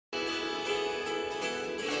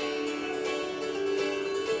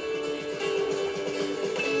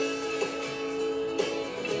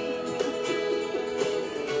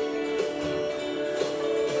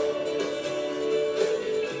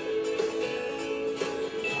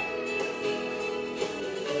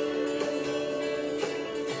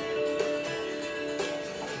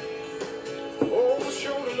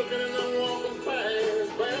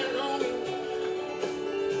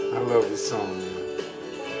song, man.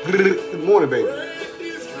 Good morning, baby.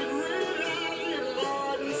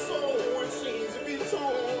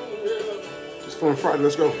 It's Fun Friday.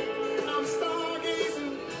 Let's go.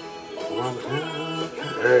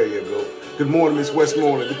 There you go. Good morning, Miss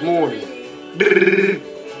Westmoreland. Good morning.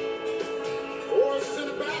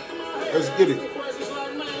 Let's get it.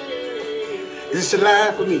 Is this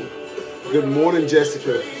live for me? Good morning,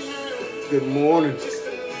 Jessica. Good morning.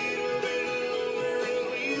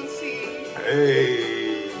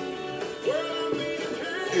 Hey.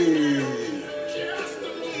 Hey.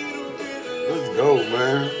 Let's go,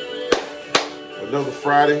 man. Another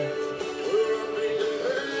Friday.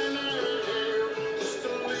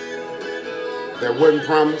 That wasn't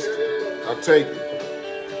promised. I'll take it.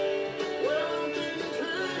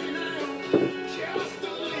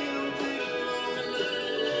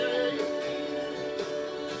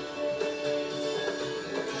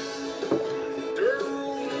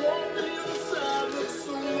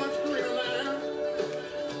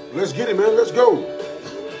 Let's get it, man. Let's go.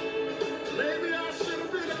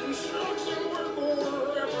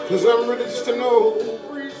 Cause I'm ready just to know.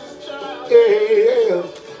 Yeah.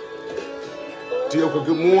 Dioka,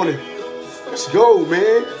 good morning. Let's go,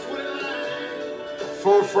 man.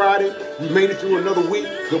 Fun Friday. We made it through another week.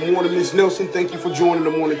 Good morning, Miss Nelson. Thank you for joining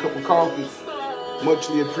the morning cup of coffee.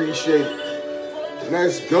 Muchly appreciated.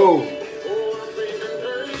 Let's go.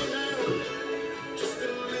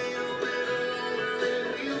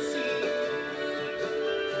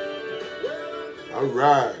 All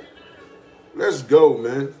right. Let's go,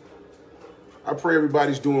 man. I pray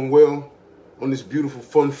everybody's doing well on this beautiful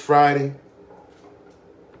Fun Friday.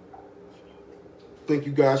 Thank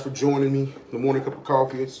you guys for joining me. The morning cup of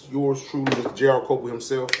coffee. It's yours truly, Mr. J.R. Coble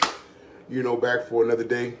himself. You know, back for another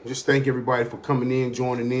day. Just thank everybody for coming in,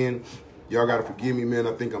 joining in. Y'all got to forgive me, man.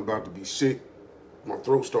 I think I'm about to be sick. My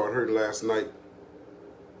throat started hurting last night.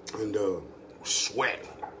 And sweat.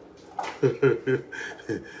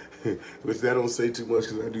 Which that don't say too much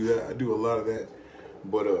because I do that. I do a lot of that.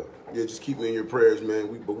 But yeah, just keep me in your prayers,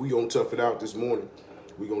 man. But we gonna tough it out this morning.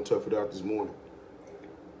 We gonna tough it out this morning.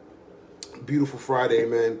 Beautiful Friday,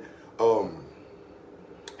 man.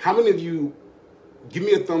 How many of you give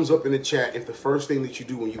me a thumbs up in the chat if the first thing that you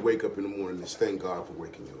do when you wake up in the morning is thank God for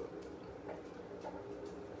waking you up?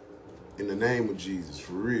 In the name of Jesus,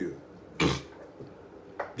 for real.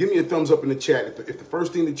 Give me a thumbs up in the chat if the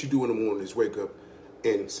first thing that you do in the morning is wake up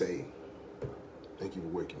and say, thank you for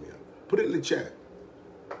waking me up. Put it in the chat.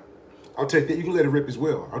 I'll take that. You can let it rip as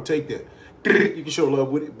well. I'll take that. You can show love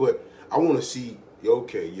with it, but I want to see,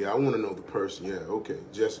 okay, yeah, I want to know the person. Yeah, okay,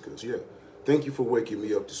 Jessica's, yeah. Thank you for waking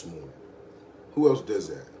me up this morning. Who else does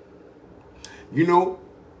that? You know,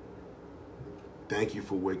 thank you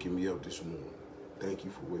for waking me up this morning. Thank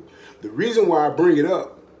you for waking. The reason why I bring it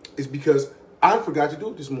up is because I forgot to do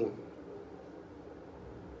it this morning.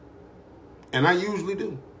 And I usually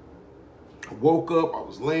do. I woke up, I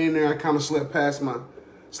was laying there, I kind of slept past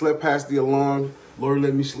the alarm. Lord,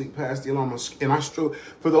 let me sleep past the alarm. And I struggle.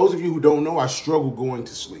 For those of you who don't know, I struggle going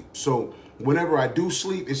to sleep. So whenever I do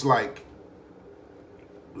sleep, it's like,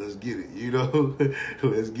 let's get it, you know?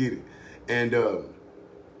 Let's get it. And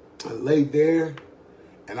I laid there,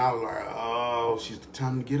 and I was like, oh, she's the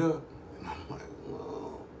time to get up. And I'm like,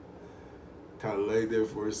 oh. Kind of laid there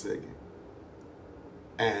for a second.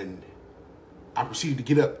 And I proceeded to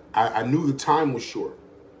get up. I knew the time was short.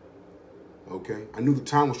 Okay? I knew the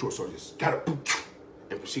time was short, so I just got up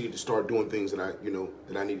and proceeded to start doing things that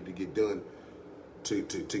I needed to get done to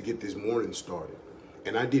get this morning started.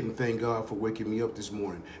 And I didn't thank God for waking me up this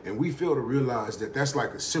morning. And we fail to realize that that's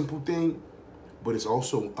like a simple thing, but it's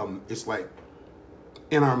also, it's like,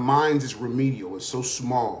 in our minds, it's remedial. It's so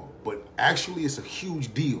small, but actually it's a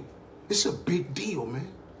huge deal. It's a big deal,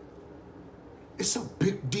 man. It's a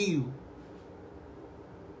big deal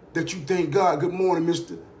that you thank God. Good morning,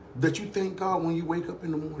 mister. That you thank God when you wake up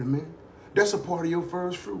in the morning, man. That's a part of your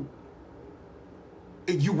first fruit.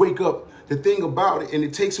 If you wake up, the thing about it, and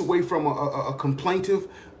it takes away from a complaintive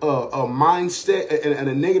a mindset and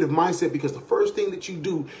a negative mindset, because the first thing that you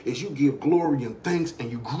do is you give glory and thanks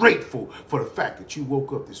and you're grateful for the fact that you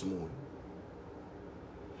woke up this morning.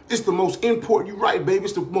 It's the most important, you're right, baby.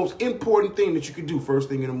 It's the most important thing that you can do first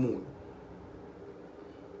thing in the morning.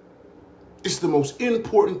 It's the most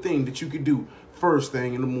important thing that you could do first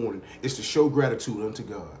thing in the morning is to show gratitude unto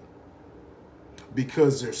God.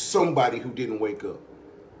 Because there's somebody who didn't wake up.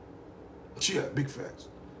 Yeah, big facts.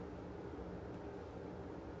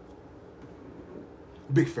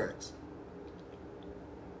 Big facts.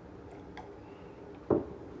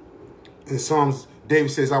 In Psalms, David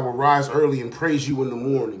says, I will rise early and praise you in the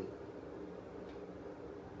morning.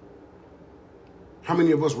 How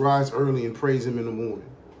many of us rise early and praise him in the morning?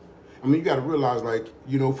 I mean, you got to realize, like,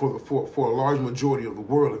 you know, for a large majority of the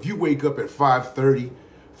world, if you wake up at 5:30,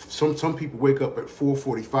 some people wake up at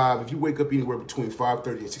 4:45. If you wake up anywhere between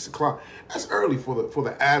 5:30 and 6 o'clock, that's early for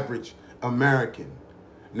the average American.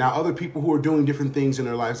 Now, other people who are doing different things in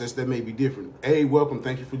their lives, that may be different. Hey, welcome.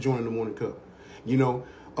 Thank you for joining the Morning Cup. You know,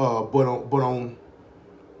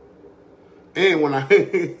 and when I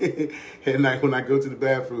at night when I go to the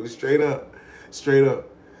bathroom, straight up,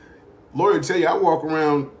 Lord will tell you, I walk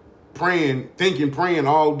around praying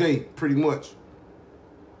all day, pretty much.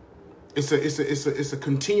 It's a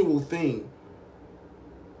continual thing,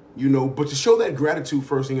 you know. But to show that gratitude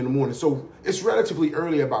first thing in the morning, so it's relatively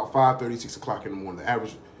early, about 5:30, 6 o'clock in the morning. The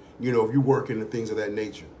average, you know, if you work in the things of that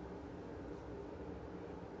nature,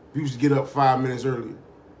 you used to get up 5 minutes earlier.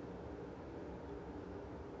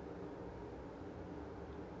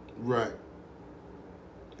 Right.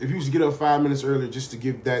 If you used to get up 5 minutes earlier just to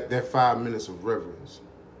give that 5 minutes of reverence.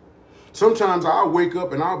 Sometimes I'll wake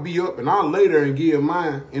up and I'll be up and I'll lay there and give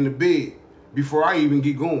mine in the bed before I even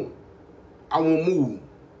get going. I won't move.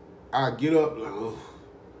 I get up like, oh,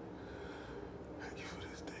 thank you for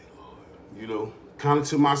this day, Lord. You know, kind of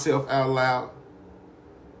to myself out loud.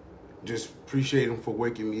 Just appreciate him for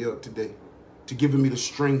waking me up today, to giving me the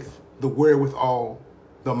strength, the wherewithal,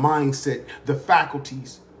 the mindset, the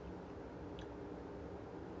faculties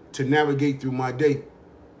to navigate through my day.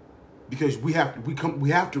 Because we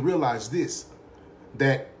have to realize this,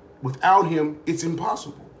 that without him, it's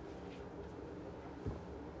impossible.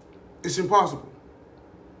 It's impossible.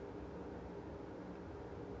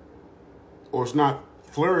 Or it's not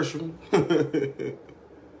flourishing.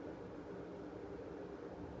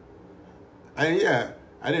 I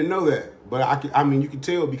didn't know that. But I mean, you can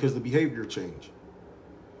tell because the behavior changed.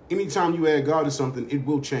 Anytime you add God to something, it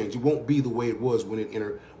will change. It won't be the way it was when it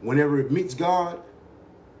entered. Whenever it meets God,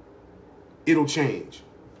 it'll change.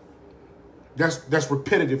 That's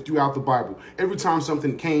repetitive throughout the Bible. Every time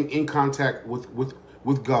something came in contact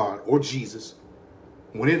with God or Jesus,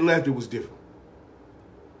 when it left, it was different.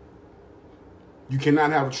 You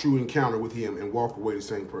cannot have a true encounter with him and walk away the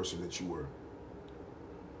same person that you were.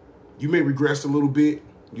 You may regress a little bit,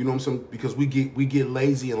 you know what I'm saying? Because we get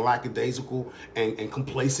lazy and lackadaisical and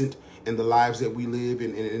complacent in the lives that we live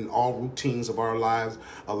and in all routines of our lives.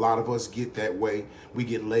 A lot of us get that way. We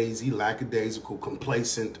get lazy, lackadaisical,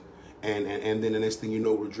 complacent, and then the next thing you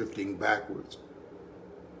know, we're drifting backwards.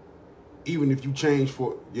 Even if you change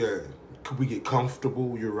we get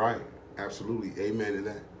comfortable. You're right. Absolutely. Amen to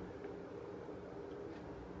that.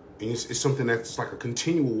 And it's something that's like a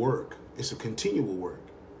continual work. It's a continual work.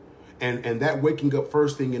 And that waking up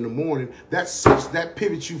first thing in the morning, that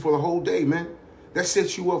pivots you for the whole day, man. That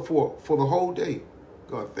sets you up for the whole day.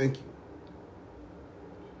 God, thank you.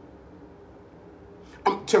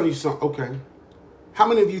 I'm telling you something, okay. How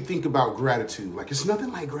many of you think about gratitude? Like, it's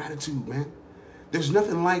nothing like gratitude, man. There's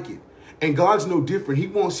nothing like it. And God's no different. He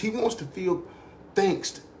wants to feel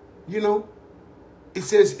thanks, you know? It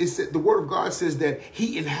says the word of God says that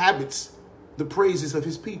he inhabits the praises of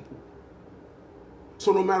his people.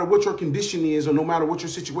 So no matter what your condition is, or no matter what your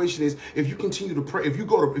situation is, if you continue to pray, if you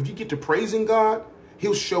get to praising God,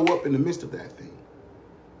 he'll show up in the midst of that thing.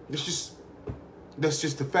 That's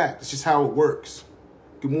just the fact. It's just how it works.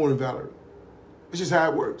 Good morning, Valerie. It's just how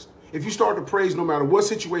it works. If you start to praise, no matter what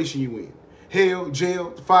situation you in, hell, jail,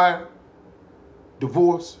 fire,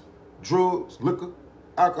 divorce, drugs, liquor,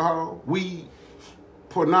 alcohol, weed,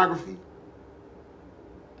 pornography,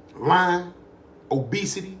 lying,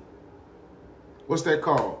 obesity. What's that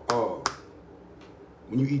called?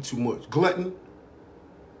 When you eat too much. Gluttony.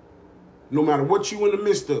 No matter what you in the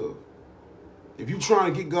midst of, if you're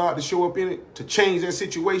trying to get God to show up in it, to change that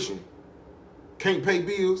situation, can't pay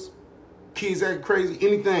bills, kids acting crazy,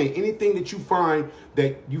 anything that you find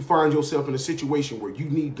yourself in a situation where you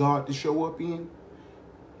need God to show up in,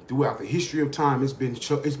 throughout the history of time, it's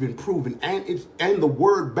been proven, and the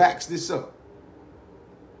word backs this up.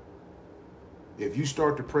 If you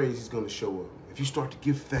start to praise, he's going to show up. If you start to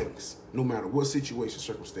give thanks, no matter what situation,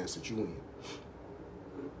 circumstance that you're in,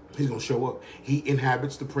 he's going to show up. He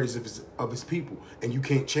inhabits the praise of his people, and you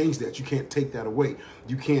can't change that. You can't take that away.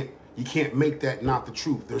 You can't make that not the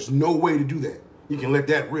truth. There's no way to do that. You can let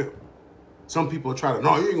that rip. Some people try to,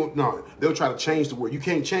 they'll try to change the word. You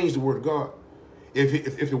can't change the word of God.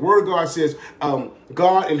 If the word of God says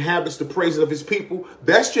God inhabits the praises of his people,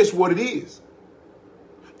 that's just what it is.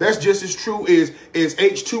 That's just as true as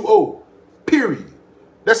H2O, period.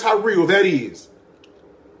 That's how real that is.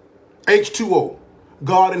 H2O.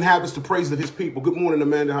 God inhabits the praises of his people. Good morning,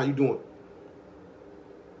 Amanda. How you doing?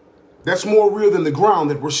 That's more real than the ground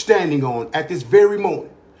that we're standing on at this very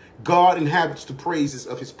moment. God inhabits the praises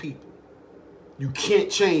of his people. You can't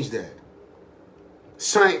change that.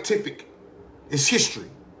 Scientific. It's history.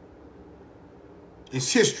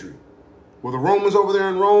 It's history. Were the Romans over there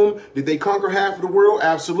in Rome, did they conquer half of the world?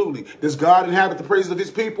 Absolutely. Does God inhabit the praises of his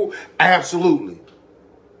people? Absolutely.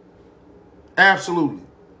 Absolutely.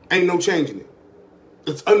 Ain't no changing it.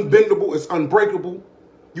 It's unbendable. It's unbreakable.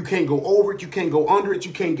 You can't go over it. You can't go under it.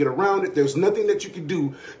 You can't get around it. There's nothing that you can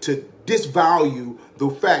do to disvalue the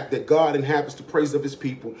fact that God inhabits the praise of his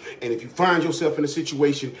people. And if you find yourself in a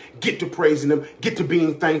situation, get to praising them, get to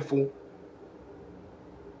being thankful.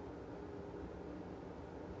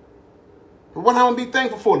 But what am I be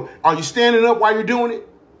thankful for? Are you standing up while you're doing it?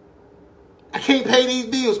 I can't pay these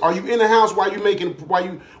bills. Are you in the house while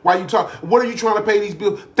you talk? What are you trying to pay these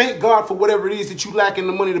bills? Thank God for whatever it is that you lacking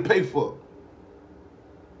the money to pay for.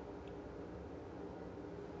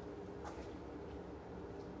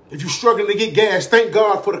 If you're struggling to get gas, thank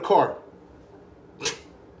God for the car. If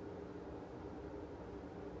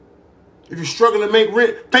you're struggling to make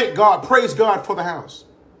rent, thank God, praise God for the house.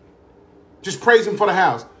 Just praise him for the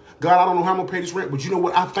house. God, I don't know how I'm going to pay this rent, but you know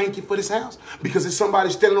what? I thank you for this house because there's somebody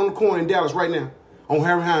standing on the corner in Dallas right now on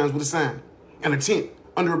Harry Hines with a sign and a tent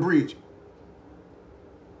under a bridge.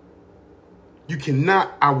 You can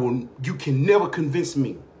never convince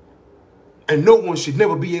me, and no one should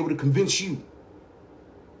never be able to convince you.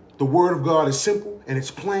 The word of God is simple and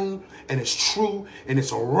it's plain and it's true and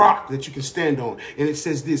it's a rock that you can stand on. And it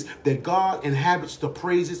says this, that God inhabits the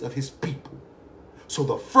praises of his people. So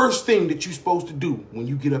the first thing that you're supposed to do when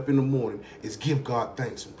you get up in the morning is give God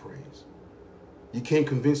thanks and praise. You can't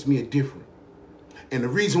convince me of different. And the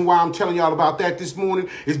reason why I'm telling y'all about that this morning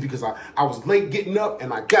is because I was late getting up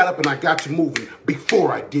and I got up and I got to moving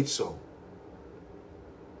before I did so.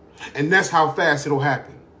 And that's how fast it'll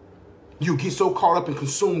happen. You get so caught up and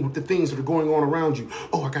consumed with the things that are going on around you.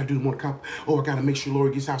 Oh, I got to do the morning coffee. Oh, I got to make sure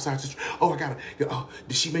Lori gets outside. Oh,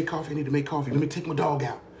 did she make coffee? I need to make coffee. Let me take my dog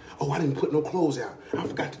out. Oh, I didn't put no clothes out. I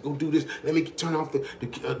forgot to go do this. Let me turn off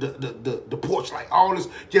the porch light. All this,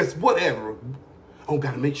 just whatever. Oh,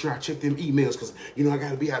 got to make sure I check them emails because, I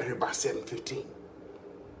got to be out of here by 7:15.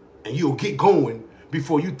 And you'll get going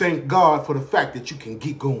before you thank God for the fact that you can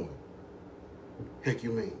get going. Heck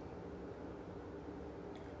you mean.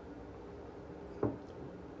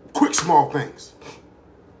 Quick, small things.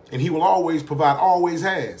 And he will always provide, always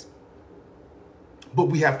has. But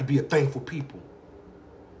we have to be a thankful people.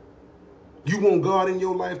 You want God in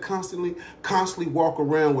your life constantly walk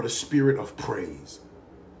around with a spirit of praise.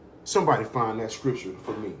 Somebody find that scripture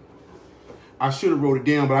for me. I should have wrote it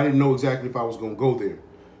down, but I didn't know exactly if I was going to go there.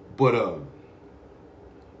 But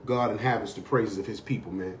God inhabits the praises of his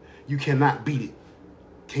people, man. You cannot beat it.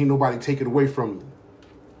 Can't nobody take it away from you.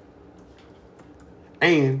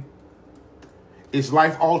 And it's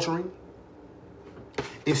life altering.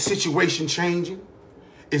 It's situation changing.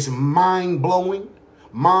 It's mind blowing,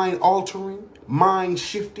 mind altering, mind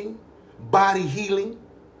shifting, body healing,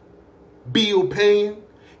 bill paying,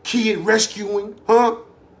 kid rescuing,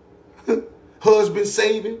 husband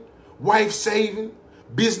saving, wife saving,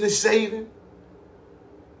 business saving.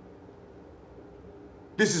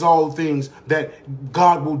 This is all the things that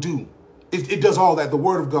God will do. It does all that, the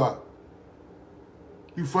word of God.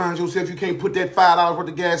 You find yourself, you can't put that $5 worth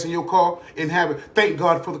of gas in your car, thank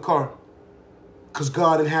God for the car. Because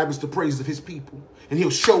God inhabits the praises of his people. And he'll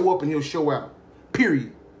show up and he'll show out.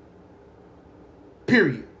 Period.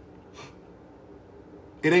 Period.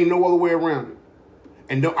 It ain't no other way around it.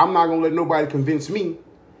 And no, I'm not going to let nobody convince me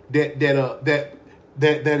that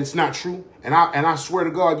it's not true. And I swear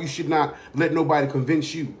to God, you should not let nobody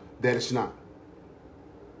convince you that it's not.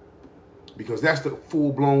 Because that's the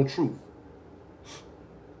full-blown truth.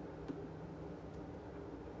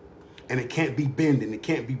 And it can't be bending. It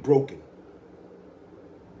can't be broken.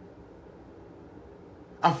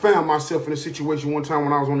 I found myself in a situation one time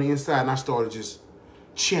when I was on the inside and I started just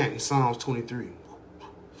chanting Psalms 23.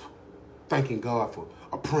 Thanking God for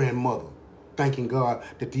a praying mother. Thanking God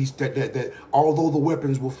that that although the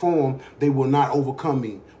weapons will form, they will not overcome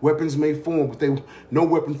me. Weapons may form, but no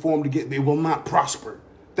weapon formed they will not prosper.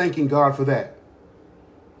 Thanking God for that.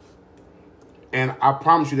 And I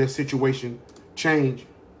promise you that situation changed.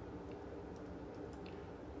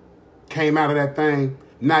 Came out of that thing,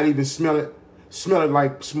 not even smell it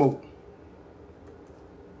like smoke.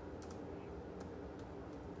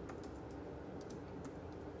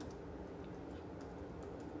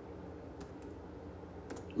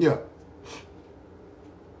 Yeah.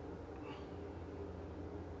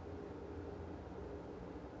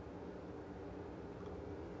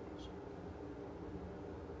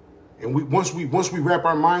 And once we wrap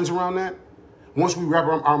our minds around that, once we wrap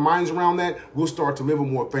our minds around that, we'll start to live a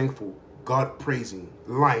more thankful, God praising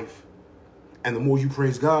life. And the more you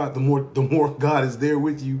praise God, the more God is there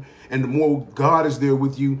with you. And the more God is there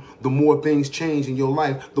with you, the more things change in your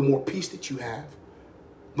life, the more peace that you have,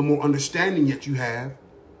 the more understanding that you have,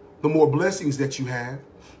 the more blessings that you have,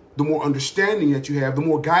 the more understanding that you have, the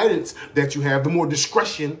more guidance that you have, the more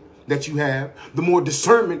discretion that you have, the more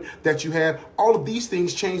discernment that you have. All of these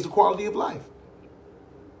things change the quality of life.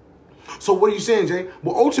 So what are you saying, Jay?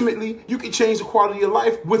 Well, ultimately, you can change the quality of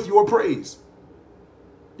life with your praise.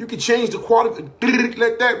 You can change the quality,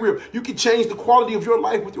 let that rip. You can change the quality of your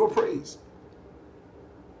life with your praise.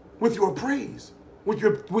 With your praise. With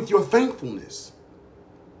your thankfulness.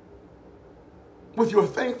 With your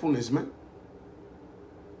thankfulness, man.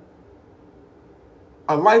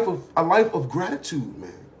 A life of gratitude,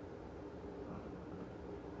 man.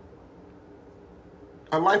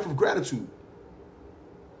 A life of gratitude.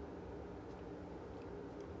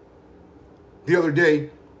 The other day,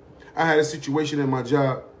 I had a situation at my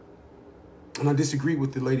job, and I disagreed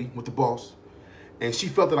with the lady, with the boss, and she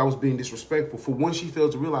felt that I was being disrespectful. For one, she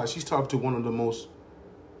failed to realize she's talking to one of the most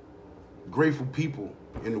grateful people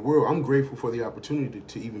in the world. I'm grateful for the opportunity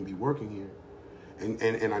to even be working here,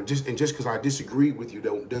 and just because I disagreed with you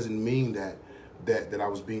doesn't mean that I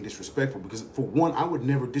was being disrespectful. Because for one, I would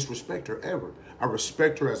never disrespect her ever. I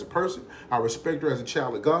respect her as a person. I respect her as a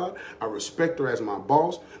child of God. I respect her as my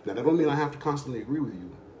boss. Now that don't mean I have to constantly agree with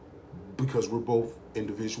you, because we're both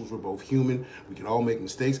individuals, we're both human, we can all make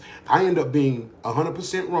mistakes. I end up being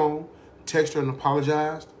 100% wrong, text her and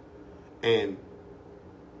apologized, and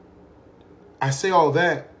I say all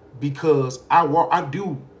that because I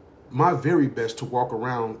do my very best to walk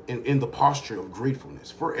around in the posture of gratefulness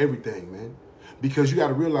for everything, man. Because you got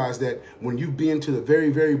to realize that when you've been to the very,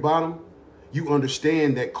 very bottom, you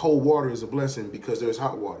understand that cold water is a blessing because there's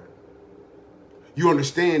hot water. You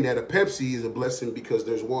understand that a Pepsi is a blessing because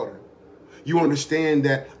there's water. You understand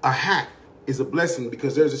that a hat is a blessing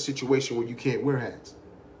because there's a situation where you can't wear hats.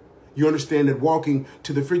 You understand that walking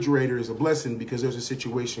to the refrigerator is a blessing because there's a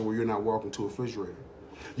situation where you're not walking to a refrigerator.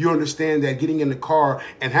 You understand that getting in the car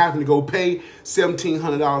and having to go pay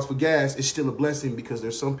 $1,700 for gas is still a blessing because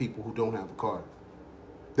there's some people who don't have a car.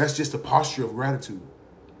 That's just a posture of gratitude.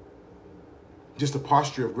 Just a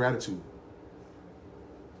posture of gratitude.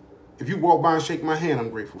 If you walk by and shake my hand, I'm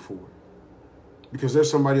grateful for it. Because there's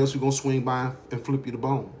somebody else who's gonna swing by and flip you the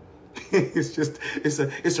bone. It's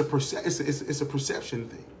a perception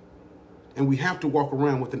thing. And we have to walk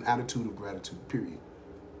around with an attitude of gratitude, period.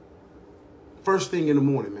 First thing in the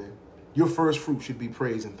morning, man, your first fruit should be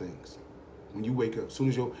praise and thanks. When you wake up,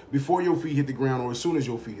 before your feet hit the ground or as soon as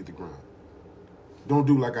your feet hit the ground. Don't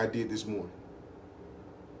do like I did this morning.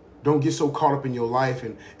 Don't get so caught up in your life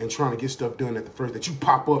and trying to get stuff done at the first that you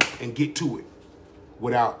pop up and get to it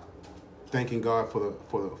without thanking God for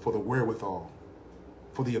the wherewithal,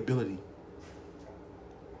 for the ability,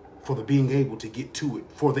 for the being able to get to it,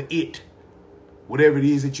 for the whatever it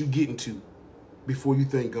is that you get into, before you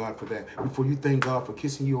thank God for that, before you thank God for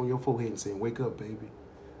kissing you on your forehead and saying, wake up, baby,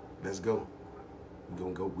 let's go. We're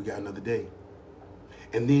going to go. We got another day.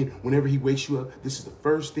 And then whenever he wakes you up, this is the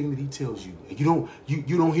first thing that he tells you. And you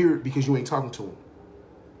don't hear it because you ain't talking to him.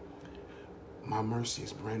 My mercy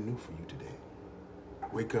is brand new for you today.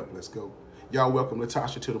 Wake up, let's go. Y'all welcome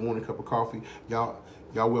Latasha to the Morning Cup of Coffee. Y'all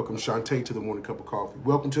welcome Shantae to the Morning Cup of Coffee.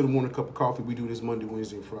 Welcome to the Morning Cup of Coffee. We do this Monday,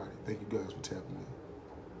 Wednesday, and Friday. Thank you guys for tapping in.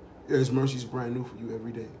 Yeah, his mercy is brand new for you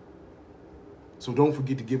every day. So don't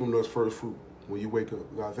forget to give him those first fruit when you wake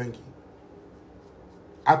up. God, thank you.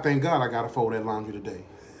 I thank God I got to fold that laundry today.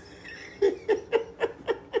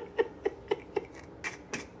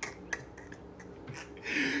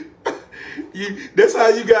 That's how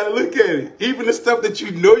you got to look at it. Even the stuff that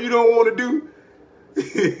you know you don't want to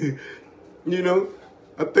do. You know,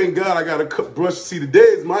 I thank God I got to brush. See, today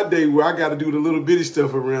is my day where I got to do the little bitty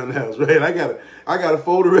stuff around the house, right? I got to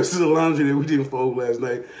fold the rest of the laundry that we didn't fold last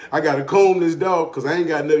night. I got to comb this dog because I ain't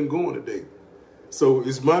got nothing going today. So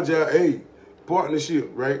it's my job, hey,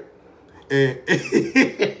 partnership, right? And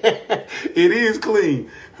it is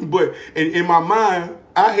clean. But in my mind,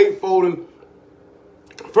 I hate folding.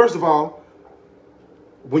 First of all,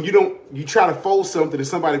 when you try to fold something and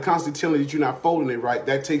somebody constantly telling you that you're not folding it right,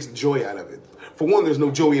 that takes the joy out of it. For one, there's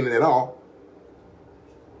no joy in it at all.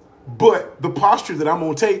 But the posture that I'm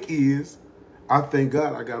going to take is, I thank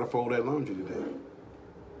God I got to fold that laundry today.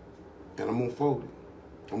 And I'm going to fold it.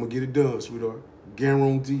 I'm going to get it done, sweetheart.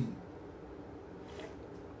 Guaranteed.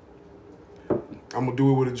 I'm going to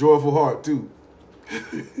do it with a joyful heart, too.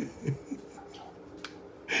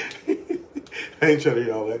 I ain't trying to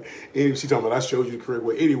y'all that. Anyway, she talking about I showed you the correct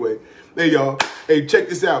way. Anyway, hey y'all. Hey, check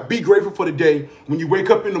this out. Be grateful for the day. When you wake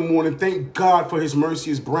up in the morning, thank God for his mercy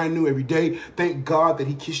is brand new every day. Thank God that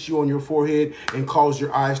he kissed you on your forehead and caused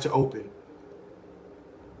your eyes to open.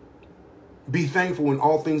 Be thankful in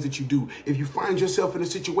all things that you do. If you find yourself in a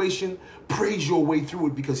situation, praise your way through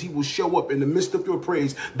it because he will show up in the midst of your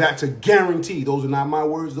praise. That's a guarantee. Those are not my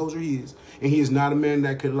words. Those are his. And he is not a man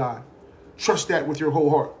that could lie. Trust that with your whole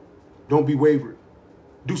heart. Don't be wavered.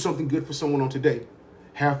 Do something good for someone on today.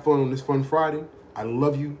 Have fun on this Fun Friday. I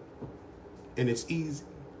love you. And it's easy.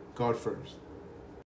 God first.